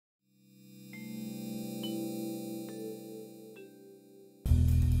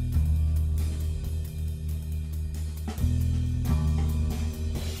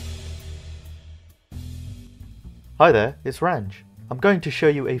Hi there, it's Ranj. I'm going to show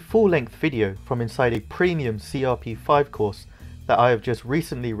you a full-length video from inside a premium CRP-5 course that I have just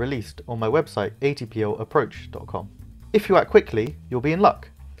recently released on my website ATPLapproach.com. If you act quickly, you'll be in luck.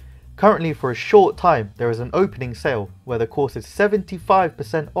 Currently, for a short time, there is an opening sale where the course is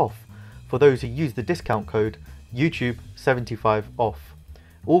 75% off for those who use the discount code YouTube75OFF.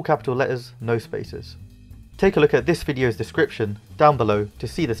 All capital letters, no spaces. Take a look at this video's description down below to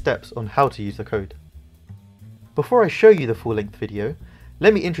see the steps on how to use the code. Before I show you the full-length video,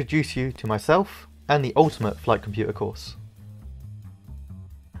 let me introduce you to myself and the Ultimate Flight Computer course.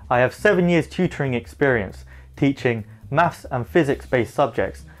 I have 7 years tutoring experience teaching maths and physics-based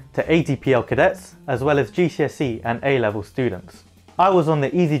subjects to ATPL cadets as well as GCSE and A-level students. I was on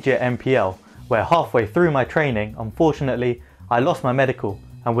the EasyJet MPL where halfway through my training, unfortunately, I lost my medical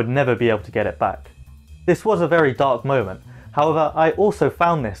and would never be able to get it back. This was a very dark moment. However, I also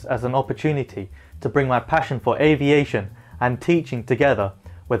found this as an opportunity to bring my passion for aviation and teaching together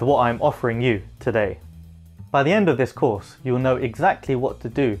with what I'm offering you today. By the end of this course, you'll know exactly what to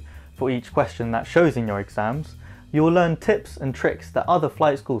do for each question that shows in your exams. You will learn tips and tricks that other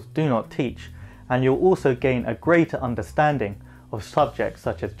flight schools do not teach, and you'll also gain a greater understanding of subjects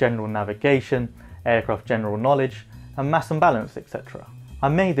such as general navigation, aircraft general knowledge, and mass and balance, etc. I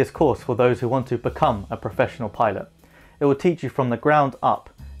made this course for those who want to become a professional pilot. It will teach you from the ground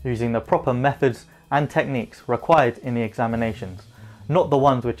up using the proper methods and techniques required in the examinations, not the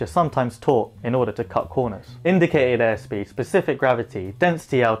ones which are sometimes taught in order to cut corners. Indicated airspeed, specific gravity,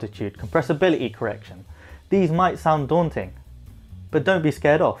 density altitude, compressibility correction. These might sound daunting, but don't be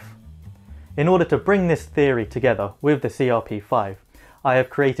scared off. In order to bring this theory together with the CRP-5, I have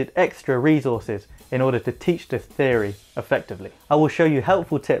created extra resources in order to teach this theory effectively. I will show you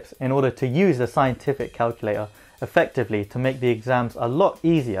helpful tips in order to use the scientific calculator effectively to make the exams a lot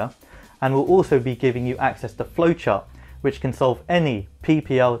easier, and will also be giving you access to flowchart which can solve any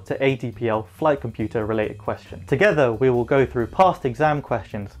PPL to ATPL flight computer related question. Together we will go through past exam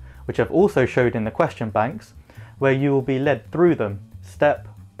questions which I've also showed in the question banks, where you will be led through them step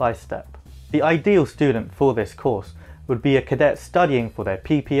by step. The ideal student for this course would be a cadet studying for their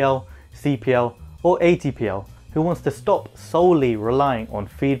PPL, CPL or ATPL who wants to stop solely relying on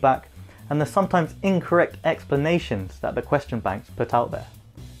feedback and the sometimes incorrect explanations that the question banks put out there.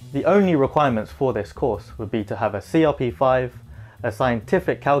 The only requirements for this course would be to have a CRP-5, a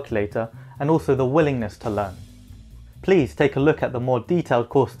scientific calculator, and also the willingness to learn. Please take a look at the more detailed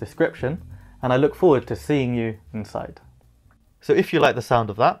course description, and I look forward to seeing you inside. So if you like the sound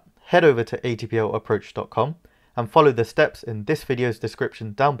of that, head over to atplapproach.com and follow the steps in this video's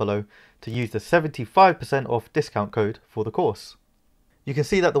description down below to use the 75% off discount code for the course. You can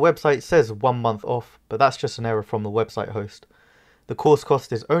see that the website says 1 month off, but that's just an error from the website host. The course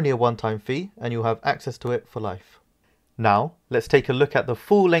cost is only a one-time fee and you'll have access to it for life. Now, let's take a look at the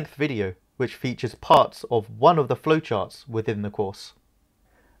full-length video which features parts of one of the flowcharts within the course.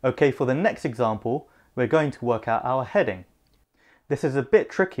 Okay, for the next example, we're going to work out our heading. This is a bit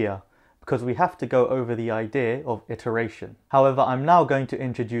trickier because we have to go over the idea of iteration. However, I'm now going to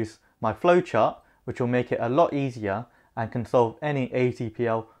introduce my flowchart, which will make it a lot easier and can solve any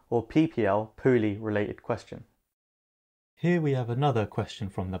ATPL or PPL Pooley related question. Here we have another question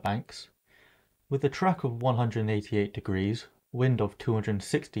from the banks. With a track of 188 degrees, wind of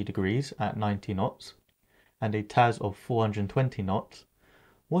 260 degrees at 90 knots, and a TAS of 420 knots,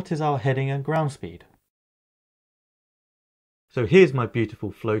 what is our heading and ground speed? So here's my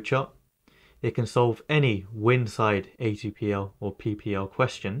beautiful flowchart. It can solve any wind side ATPL or PPL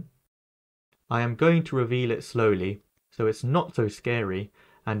question. I am going to reveal it slowly so it's not so scary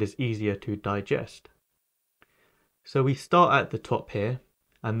and is easier to digest. So we start at the top here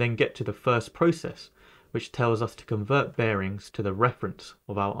and then get to the first process, which tells us to convert bearings to the reference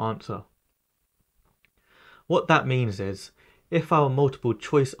of our answer. What that means is, if our multiple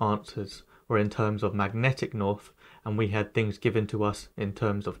choice answers were in terms of magnetic north and we had things given to us in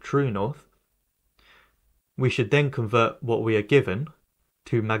terms of true north, we should then convert what we are given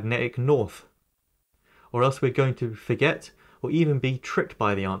to magnetic north, or else we're going to forget or even be tricked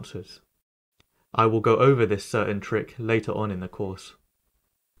by the answers. I will go over this certain trick later on in the course.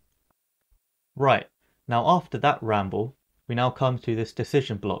 Right, now after that ramble, we now come to this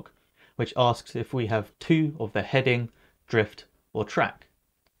decision block, which asks if we have two of the heading, drift or track.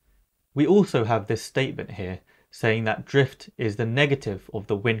 We also have this statement here saying that drift is the negative of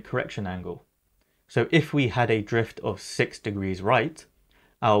the wind correction angle. So if we had a drift of 6 degrees right,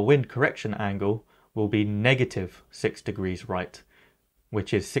 our wind correction angle will be negative 6 degrees right,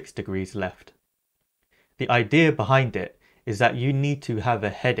 which is 6 degrees left. The idea behind it is that you need to have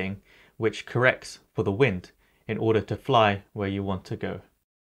a heading which corrects for the wind in order to fly where you want to go.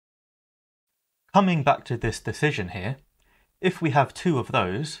 Coming back to this decision here, if we have two of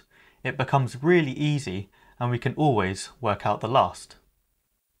those, it becomes really easy and we can always work out the last.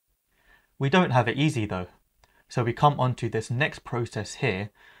 We don't have it easy though, so we come on to this next process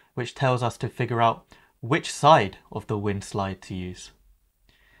here, which tells us to figure out which side of the wind slide to use.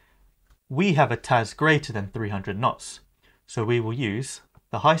 We have a TAS greater than 300 knots, so we will use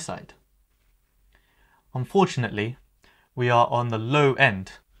the high side. Unfortunately, we are on the low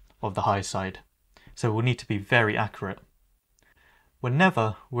end of the high side, so we'll need to be very accurate.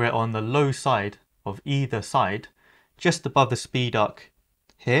 Whenever we're on the low side of either side, just above the speed arc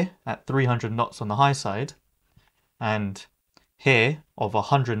here at 300 knots on the high side, and here of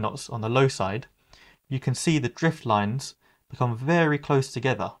 100 knots on the low side, you can see the drift lines become very close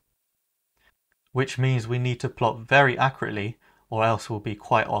together, which means we need to plot very accurately or else we'll be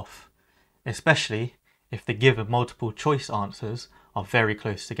quite off, especially if the given multiple choice answers are very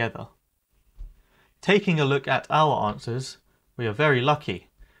close together. Taking a look at our answers, we are very lucky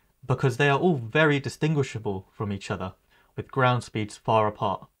because they are all very distinguishable from each other with ground speeds far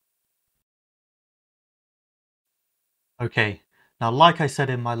apart. Okay, now like I said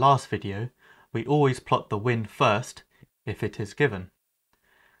in my last video, we always plot the wind first if it is given.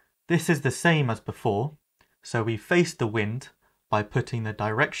 This is the same as before, so we face the wind by putting the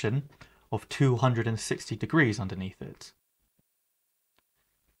direction of 260 degrees underneath it.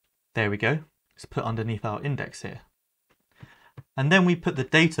 There we go, it's put underneath our index here. And then we put the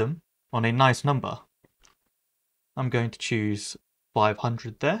datum on a nice number. I'm going to choose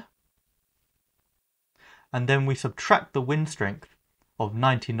 500 there. And then we subtract the wind strength of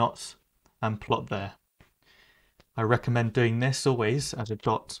 90 knots and plot there. I recommend doing this always as a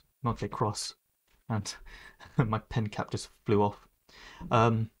dot, not a cross. And my pen cap just flew off.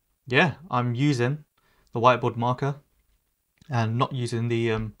 Yeah, I'm using the whiteboard marker and not using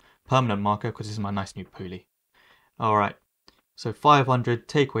the permanent marker because this is my nice new Pooley. Alright, so 500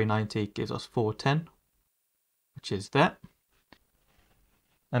 take away 90 gives us 410, which is there.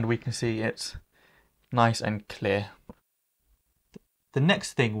 And we can see it's nice and clear. The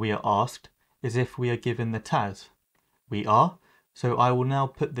next thing we are asked is if we are given the TAS. We are, so I will now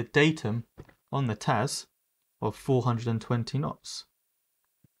put the datum on the TAS of 420 knots.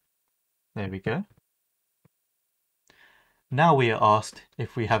 There we go. Now we are asked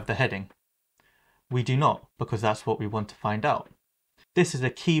if we have the heading. We do not, because that's what we want to find out. This is a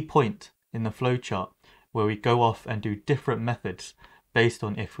key point in the flowchart where we go off and do different methods based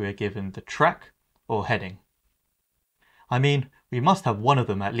on if we are given the track or heading. I mean, we must have one of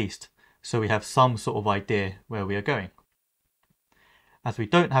them at least, so we have some sort of idea where we are going. As we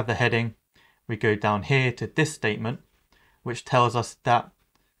don't have the heading, we go down here to this statement, which tells us that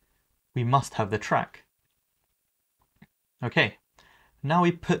we must have the track. Okay, now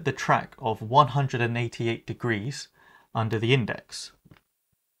we put the track of 188 degrees under the index.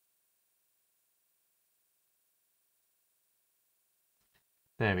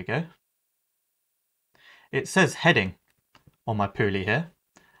 There we go. It says heading on my Pooley here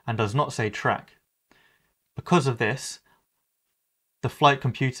and does not say track. Because of this, the flight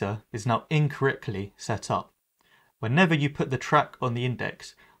computer is now incorrectly set up. Whenever you put the track on the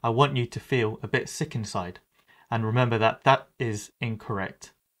index, I want you to feel a bit sick inside and remember that that is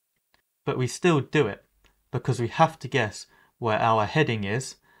incorrect. But we still do it because we have to guess where our heading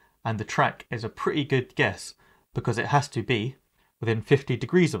is, and the track is a pretty good guess because it has to be within 50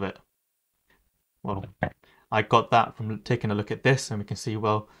 degrees of it. Well, I got that from taking a look at this, and we can see,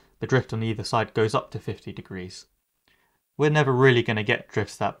 well, the drift on either side goes up to 50 degrees. We're never really going to get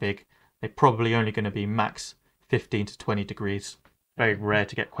drifts that big. They're probably only going to be max 15 to 20 degrees. Very rare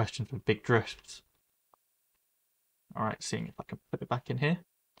to get questions with big drifts. Alright, seeing if I can put it back in here.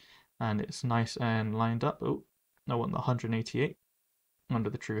 And it's nice and lined up. Oh, I want the 188 under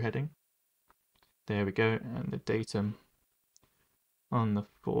the true heading. There we go, and the datum on the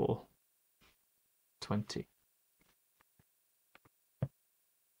 420.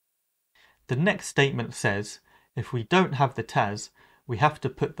 The next statement says, if we don't have the TAS, we have to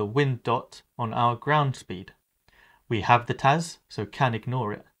put the wind dot on our ground speed. We have the TAS, so can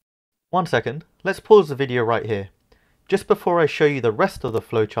ignore it. 1 second, let's pause the video right here. Just before I show you the rest of the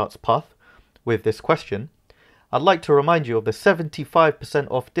flowchart's path with this question, I'd like to remind you of the 75%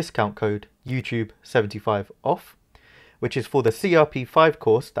 off discount code YouTube75OFF, which is for the CRP-5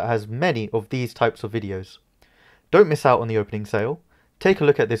 course that has many of these types of videos. Don't miss out on the opening sale. Take a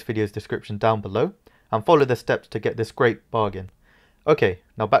look at this video's description down below and follow the steps to get this great bargain. Okay,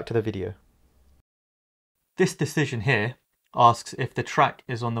 now back to the video. This decision here asks if the track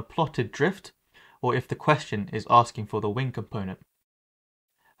is on the plotted drift or if the question is asking for the wing component.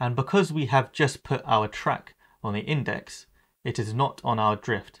 And because we have just put our track on the index, it is not on our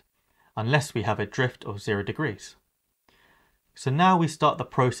drift, unless we have a drift of 0 degrees. So now we start the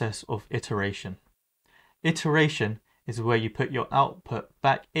process of iteration. Iteration is where you put your output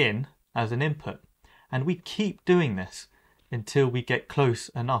back in as an input, and we keep doing this until we get close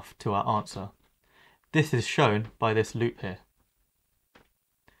enough to our answer. This is shown by this loop here.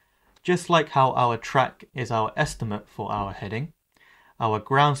 Just like how our track is our estimate for our heading, our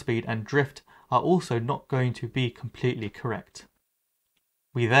ground speed and drift are also not going to be completely correct.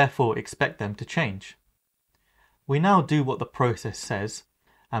 We therefore expect them to change. We now do what the process says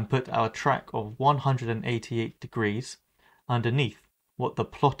and put our track of 188 degrees underneath what the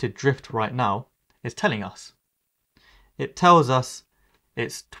plotted drift right now is telling us. It tells us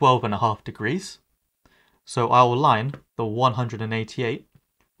it's 12.5 degrees, so I will line the 188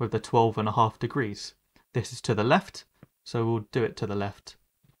 with the 12.5 degrees. This is to the left, so we'll do it to the left.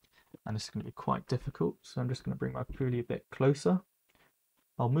 And this is going to be quite difficult, so I'm just going to bring my Pooley a bit closer.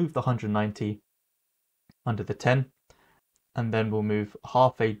 I'll move the 190 under the 10, and then we'll move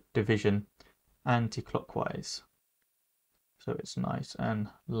half a division anti-clockwise, so it's nice and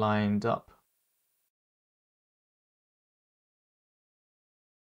lined up.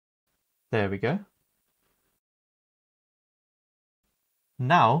 There we go.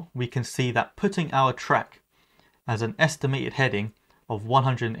 Now we can see that putting our track as an estimated heading of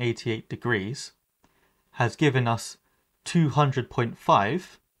 188 degrees has given us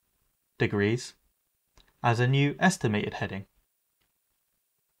 200.5 degrees as a new estimated heading.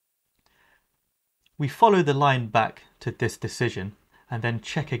 We follow the line back to this decision and then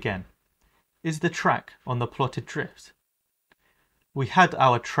check again. Is the track on the plotted drift? We had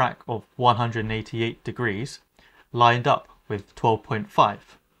our track of 188 degrees lined up with 12.5.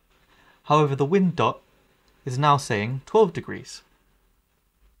 However, the wind dot is now saying 12 degrees.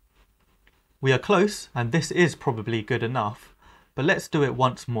 We are close, and this is probably good enough, but let's do it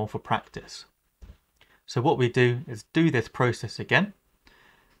once more for practice. So what we do is do this process again.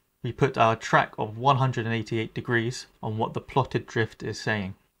 We put our track of 188 degrees on what the plotted drift is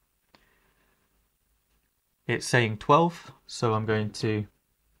saying. It's saying 12, so I'm going to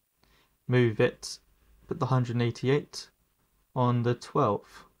move it, put the 188 on the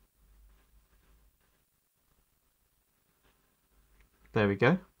 12. There we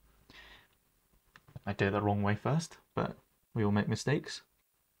go. I did it the wrong way first, but we all make mistakes.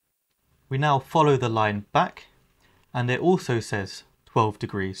 We now follow the line back, and it also says 12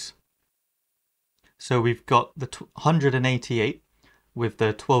 degrees. So we've got the 188 with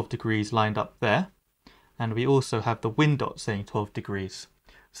the 12 degrees lined up there, and we also have the wind dot saying 12 degrees.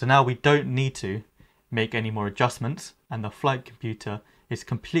 So now we don't need to make any more adjustments, and the flight computer is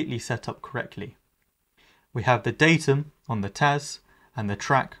completely set up correctly. We have the datum on the TAS and the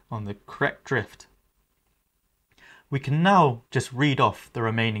track on the correct drift. We can now just read off the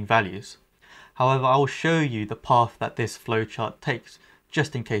remaining values. However, I will show you the path that this flowchart takes,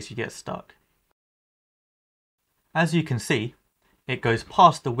 just in case you get stuck. As you can see, it goes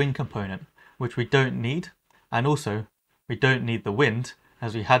past the wind component, which we don't need, and also we don't need the wind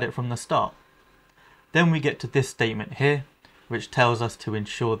as we had it from the start. Then we get to this statement here, which tells us to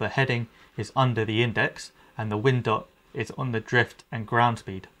ensure the heading is under the index and the wind dot is on the drift and ground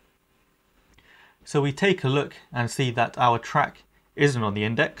speed. So we take a look and see that our track isn't on the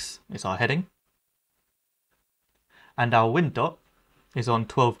index, it's our heading, and our wind dot is on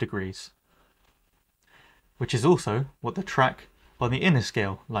 12 degrees, which is also what the track on the inner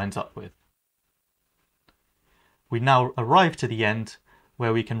scale lines up with. We now arrive to the end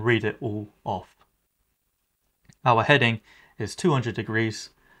where we can read it all off. Our heading is 200 degrees,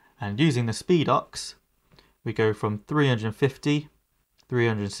 and using the speed arcs, we go from 350,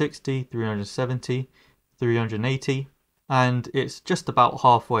 360, 370, 380, and it's just about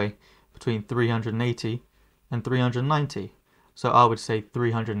halfway between 380 and 390. So I would say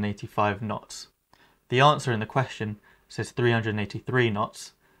 385 knots. The answer in the question says 383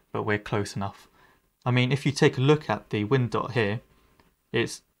 knots, but we're close enough. I mean, if you take a look at the wind dot here,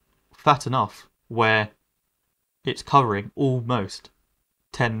 it's fat enough where it's covering almost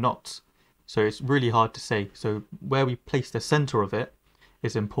 10 knots. So it's really hard to say. So where we place the center of it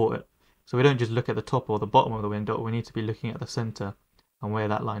is important. So we don't just look at the top or the bottom of the wind dot, we need to be looking at the center and where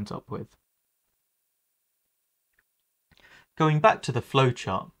that lines up with. Going back to the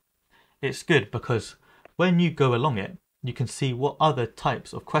flowchart, it's good because when you go along it, you can see what other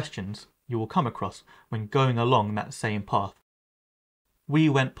types of questions you will come across when going along that same path. We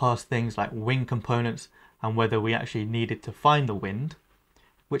went past things like wing components and whether we actually needed to find the wind.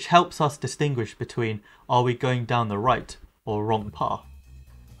 which helps us distinguish between are we going down the right or wrong path.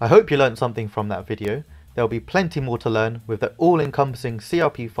 I hope you learned something from that video. There will be plenty more to learn with the all-encompassing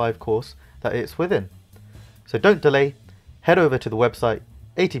CRP-5 course that it's within. So don't delay, head over to the website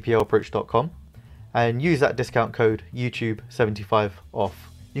atplapproach.com and use that discount code YouTube75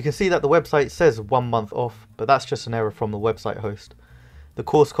 off. You can see that the website says 1 month off, but that's just an error from the website host. The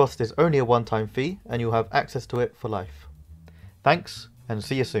course cost is only a one-time fee and you'll have access to it for life. Thanks and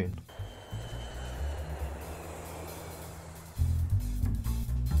see you soon.